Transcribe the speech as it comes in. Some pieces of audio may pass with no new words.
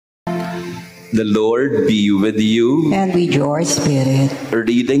The Lord be with you. And with your spirit. A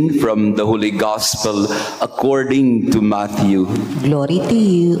reading from the Holy Gospel according to Matthew. Glory to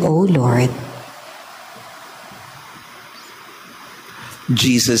you, O Lord.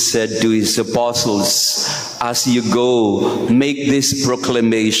 Jesus said to his apostles, "As you go, make this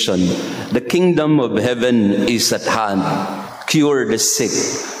proclamation: the kingdom of heaven is at hand. Cure the sick,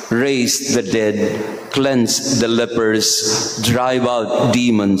 raise the dead, cleanse the lepers, drive out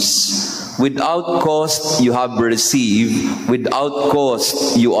demons. Without cost you have received, without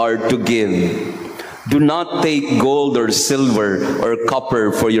cost you are to give. Do not take gold or silver or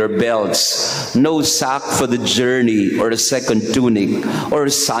copper for your belts, no sack for the journey or a second tunic or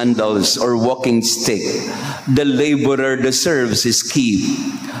sandals or walking stick. The laborer deserves his keep.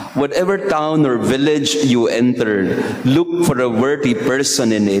 Whatever town or village you enter, look for a worthy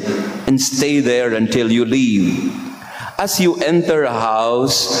person in it and stay there until you leave. As you enter a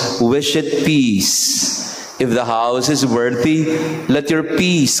house, wish it peace. If the house is worthy, let your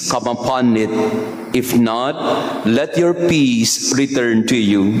peace come upon it. If not, let your peace return to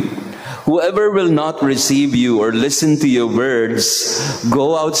you. Whoever will not receive you or listen to your words,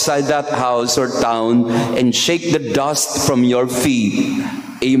 go outside that house or town and shake the dust from your feet.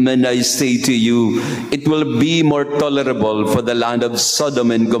 Amen, I say to you, it will be more tolerable for the land of Sodom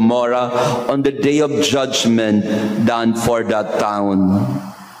and Gomorrah on the day of judgment than for that town."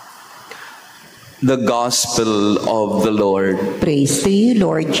 The Gospel of the Lord. Praise to you,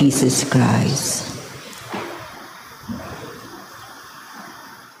 Lord Jesus Christ.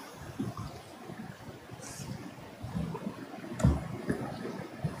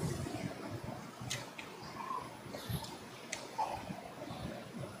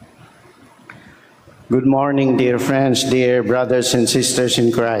 Good morning, dear friends, dear brothers and sisters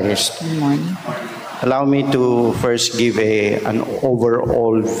in Christ. Good morning. Allow me to first give an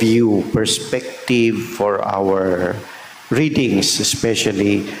overall view, perspective for our readings,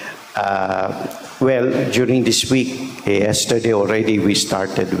 especially, during this week, yesterday already we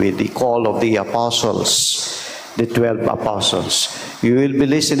started with the call of the apostles, the 12 apostles. You will be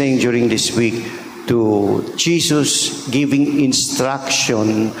listening during this week to Jesus giving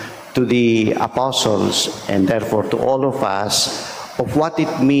instruction to the apostles and therefore to all of us of what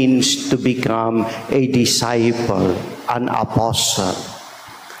it means to become a disciple, an apostle.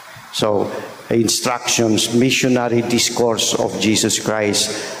 So, instructions, missionary discourse of Jesus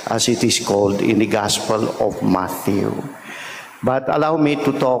Christ, as it is called in the Gospel of Matthew. But allow me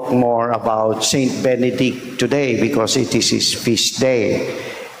to talk more about Saint Benedict today because it is his feast day.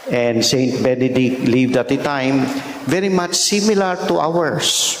 And Saint Benedict lived at a time very much similar to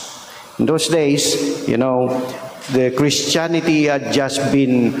ours. In those days, the Christianity had just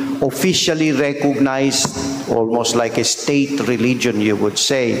been officially recognized, almost like a state religion, you would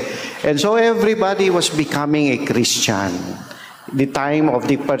say. And so everybody was becoming a Christian. The time of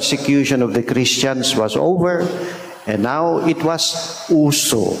the persecution of the Christians was over, and now it was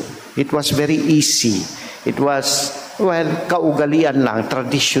uso. It was very easy. It was, kaugalian lang,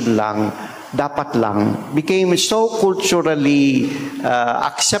 tradition lang, dapat lang, became so culturally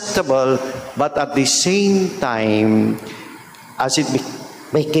acceptable, but at the same time, as it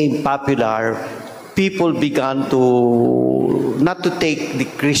became popular, people began to not to take the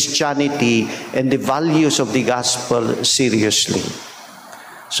Christianity and the values of the gospel seriously.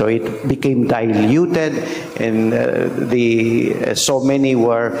 So it became diluted, and so many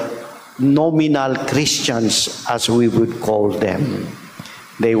were nominal Christians, as we would call them.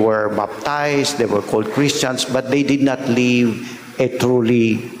 They were baptized, they were called Christians, but they did not live a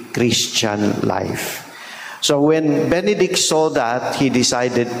truly Christian life. So when Benedict saw that, he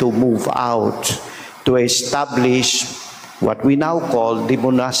decided to move out to establish what we now call the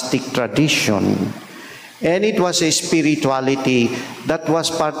monastic tradition. And it was a spirituality that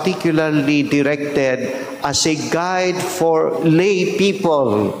was particularly directed as a guide for lay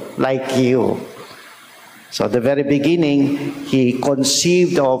people like you. So at the very beginning, he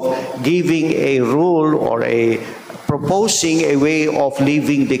conceived of giving a rule or proposing a way of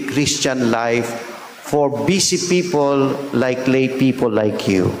living the Christian life for busy people like lay people like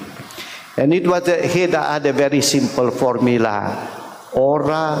you. And he had a very simple formula: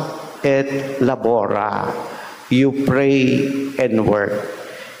 ora et labora. You pray and work.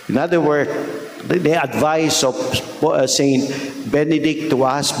 In other words, the advice of Saint Benedict to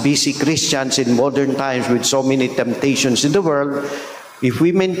us busy Christians in modern times with so many temptations in the world, if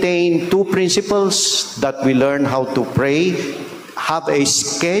we maintain two principles, that we learn how to pray, have a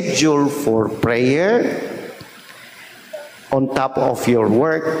schedule for prayer on top of your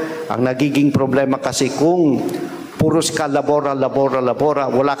work. Ang nagiging problema kasi kung puros ka labora,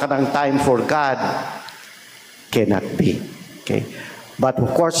 wala ka ng time for God, cannot be. Okay? But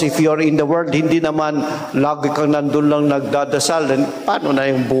of course, if you're in the world, hindi naman lagi kang nandun lang nagdadasal, then paano na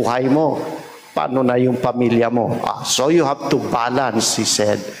yung buhay mo? Paano na yung pamilya mo? So you have to balance, he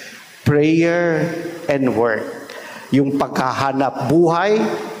said, prayer and work. Yung paghahanap buhay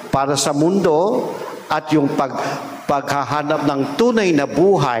para sa mundo at yung paghahanap ng tunay na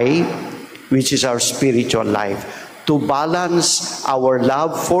buhay, which is our spiritual life, to balance our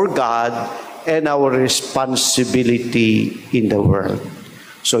love for God and our responsibility in the world.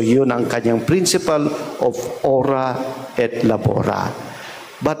 So yun ang kanyang principle of ora et labora.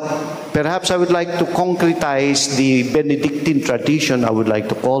 But perhaps I would like to concretize the Benedictine tradition, I would like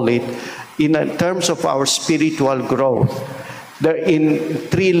to call it, in terms of our spiritual growth. They're in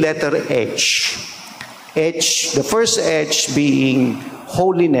 3-letter H. H, the first H being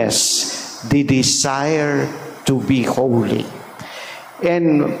holiness, the desire to be holy.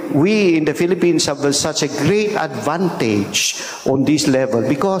 And we in the Philippines have such a great advantage on this level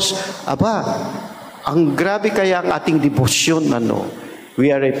because, ang grabe kaya ang ating devotion,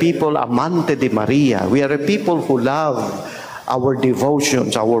 we are a people amante de Maria. We are a people who love our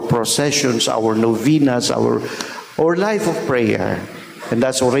devotions, our processions, our novenas, our life of prayer. And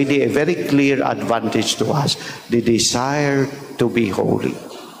that's already a very clear advantage to us. The desire to be holy.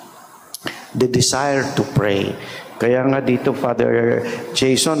 The desire to pray. Kaya nga dito, Father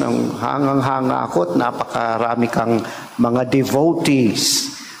Jason, ang hangang-hanga ako at napakarami kang mga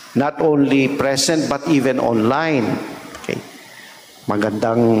devotees, not only present but even online. Okay.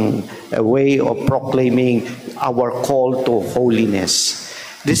 Magandang way of proclaiming our call to holiness.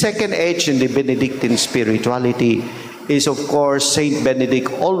 The second H in the Benedictine spirituality is, of course, Saint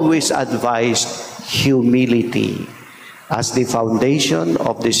Benedict always advised humility as the foundation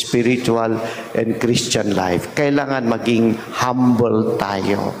of the spiritual and Christian life. Kailangan maging humble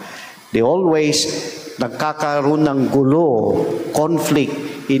tayo. They always nagkakaroon ng gulo,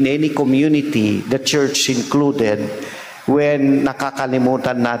 conflict in any community, the church included, when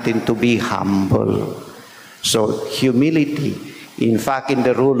nakakalimutan natin to be humble. So, humility. In fact, in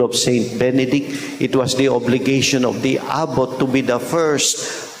the rule of Saint Benedict, it was the obligation of the Abbot to be the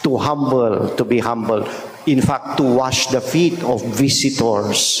first to be humble. In fact, to wash the feet of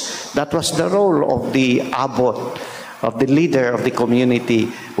visitors. That was the role of the Abbot, of the leader of the community,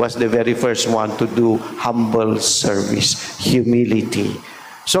 was the very first one to do humble service, humility.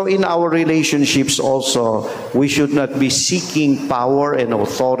 So in our relationships also, we should not be seeking power and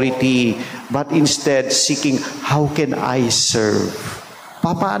authority, but instead seeking, how can I serve?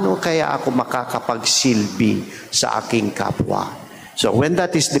 Paano kaya ako makakapagsilbi sa aking kapwa? So when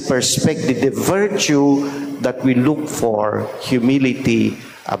that is the perspective, the virtue that we look for, humility,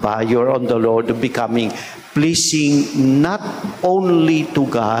 you're on the Lord, becoming pleasing not only to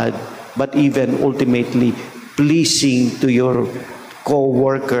God, but even ultimately pleasing to your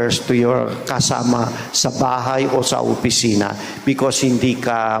co-workers, to your kasama sa bahay o sa opisina, because hindi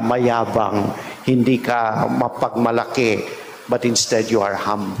ka mayabang, hindi ka mapagmalaki, but instead you are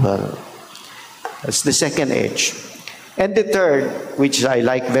humble. That's the second H. And the third, which I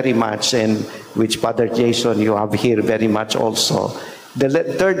like very much, and which Father Jason, you have here very much also, the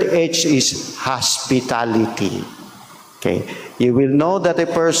third H is hospitality. Okay. You will know that a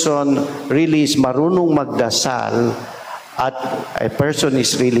person really is marunong magdasal at a person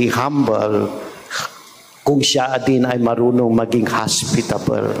is really humble kung siya din ay marunong maging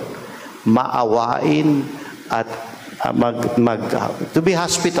hospitable, maawain at to be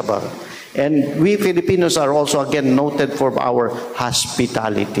hospitable. And we Filipinos are also again noted for our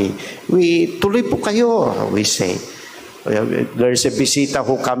hospitality. Tuloy po kayo, we say. There's a bisita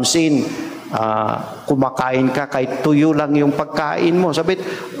who comes in, kumakain ka, kahit tuyo lang yung pagkain mo. Sabi,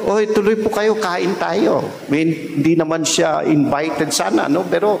 tuloy po kayo, kain tayo. Hindi naman siya invited sana, no?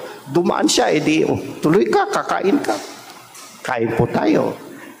 Pero dumaan siya, tuloy ka, kakain ka. Kain po tayo.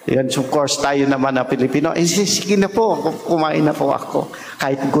 Yan, of course, tayo naman na Pilipino, sige na po, kumain na po ako.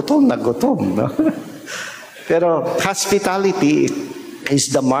 Kahit gutom na gutom. No? Pero hospitality is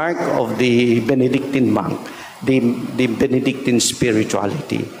the mark of the Benedictine monk, the Benedictine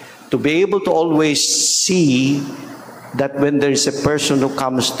spirituality. To be able to always see that when there is a person who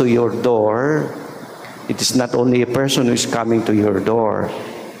comes to your door, it is not only a person who is coming to your door,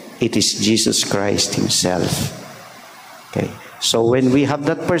 it is Jesus Christ Himself. Okay. So when we have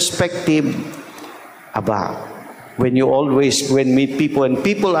that perspective, when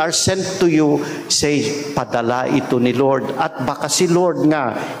people are sent to you, say, padala ito ni Lord. At baka si Lord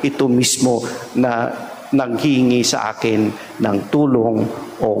nga, ito mismo na nanghingi sa akin ng tulong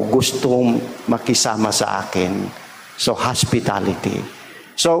o gustong makisama sa akin. So, hospitality.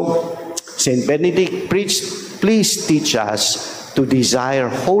 So, St. Benedict, please teach us to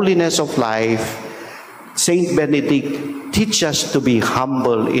desire holiness of life. St. Benedict, teach us to be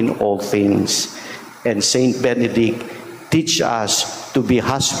humble in all things. And St. Benedict, teach us to be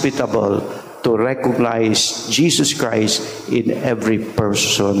hospitable, to recognize Jesus Christ in every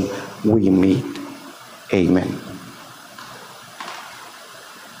person we meet. Amen.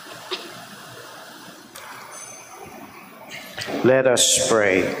 Let us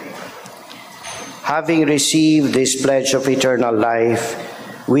pray. Having received this pledge of eternal life,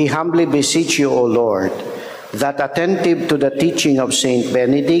 we humbly beseech you, O Lord, that attentive to the teaching of Saint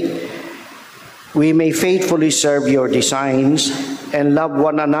Benedict, we may faithfully serve your designs and love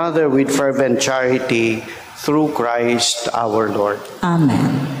one another with fervent charity through Christ our Lord.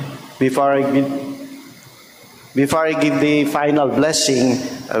 Amen. Before I give the final blessing,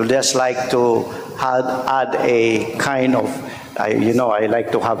 I would just like to add a kind of, I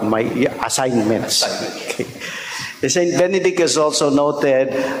like to have my assignments. Okay. Saint Benedict is also noted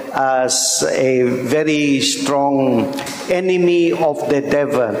as a very strong enemy of the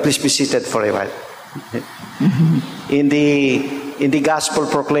devil. Please be seated for a while. In the gospel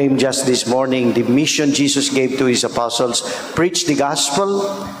proclaimed just this morning, the mission Jesus gave to his apostles: preach the gospel,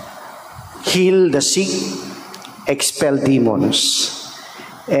 heal the sick, expel demons.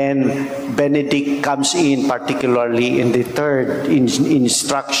 And Benedict comes in particularly in the third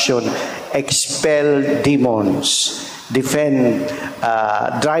instruction: expel demons, defend,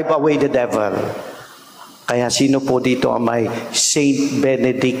 drive away the devil. Kaya sino po dito ang may Saint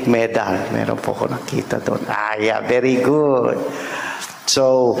Benedict medal? Meron po ko nakita doon. Yeah, very good.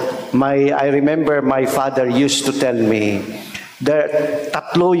 So, I remember my father used to tell me,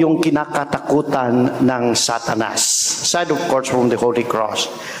 tatlo yung kinakatakutan ng Satanas. Aside of course from the Holy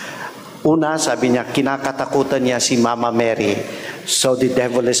Cross. Una, sabi niya, kinakatakutan niya si Mama Mary. So the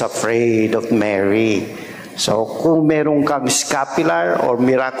devil is afraid of Mary. So kung meron kang scapular or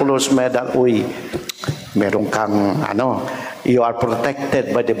miraculous medal, meron kang you are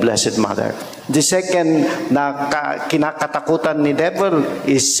protected by the Blessed Mother. The second na kinakatakutan ni devil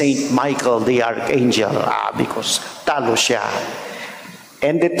is Saint Michael the Archangel, because talo siya.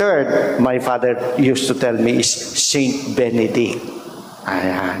 And the third, my father used to tell me, is Saint Benedict.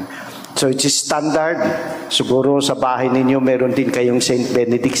 Ayan. So it's standard. Siguro sa bahay ninyo meron din kayong Saint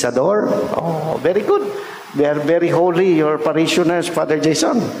Benedict sa door. Oh, very good. They are very holy, your parishioners, Father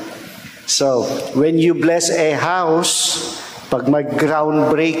Jason. So, when you bless a house, pag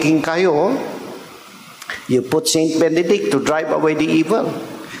mag-groundbreaking kayo, you put Saint Benedict to drive away the evil.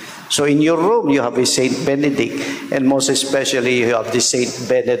 So in your room, you have a Saint Benedict, and most especially, you have the Saint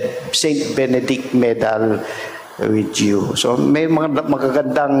Benedict medal with you. So may mga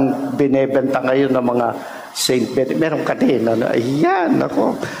magagandang binebenta ngayon ng mga Saint Benedict. Meron ka din. Ayan,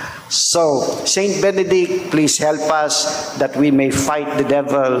 ako. So, Saint Benedict, please help us that we may fight the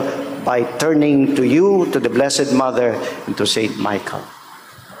devil by turning to you, to the Blessed Mother, and to Saint Michael.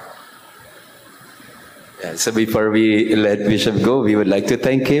 Yeah, so before we let Bishop go, we would like to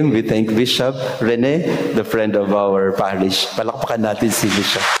thank him. We thank Bishop Rene, the friend of our parish. Palakpakan natin si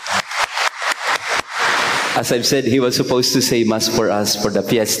Bishop. As I've said, he was supposed to say Mass for us for the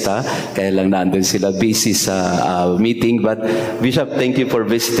fiesta. Kaya lang nandun sila busy sa meeting. But Bishop, thank you for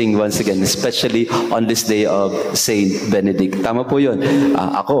visiting once again, especially on this day of Saint Benedict. Tama po yun.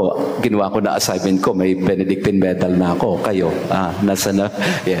 Ako, ginawa ko na assignment ko. May Benedictine medal na ako. Kayo, nasa na.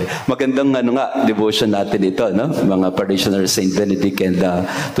 Yeah. Magandang devotion natin ito, no? Mga parishioners, Saint Benedict. And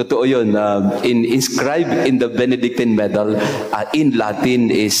totoo yun, inscribed in the Benedictine medal, in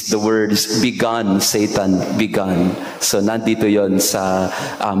Latin is the words, "Begone, Satan, begun." So nandito yon sa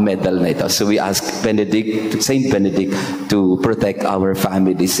medal na ito. So we ask Saint Benedict to protect our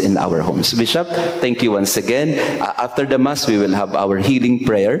families and our homes. Bishop, thank you once again. After the Mass, we will have our healing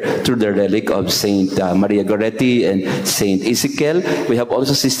prayer through the relic of Saint Maria Goretti and Saint Ezekiel. We have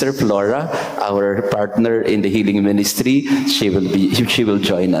also Sister Flora, our partner in the healing ministry. She will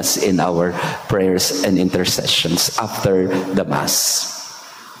join us in our prayers and intercessions after the Mass.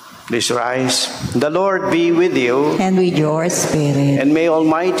 Please rise. The Lord be with you. And with your spirit. And may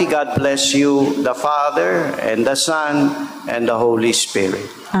Almighty God bless you, the Father, and the Son, and the Holy Spirit.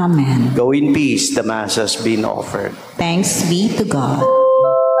 Amen. Go in peace. The Mass has been offered. Thanks be to God.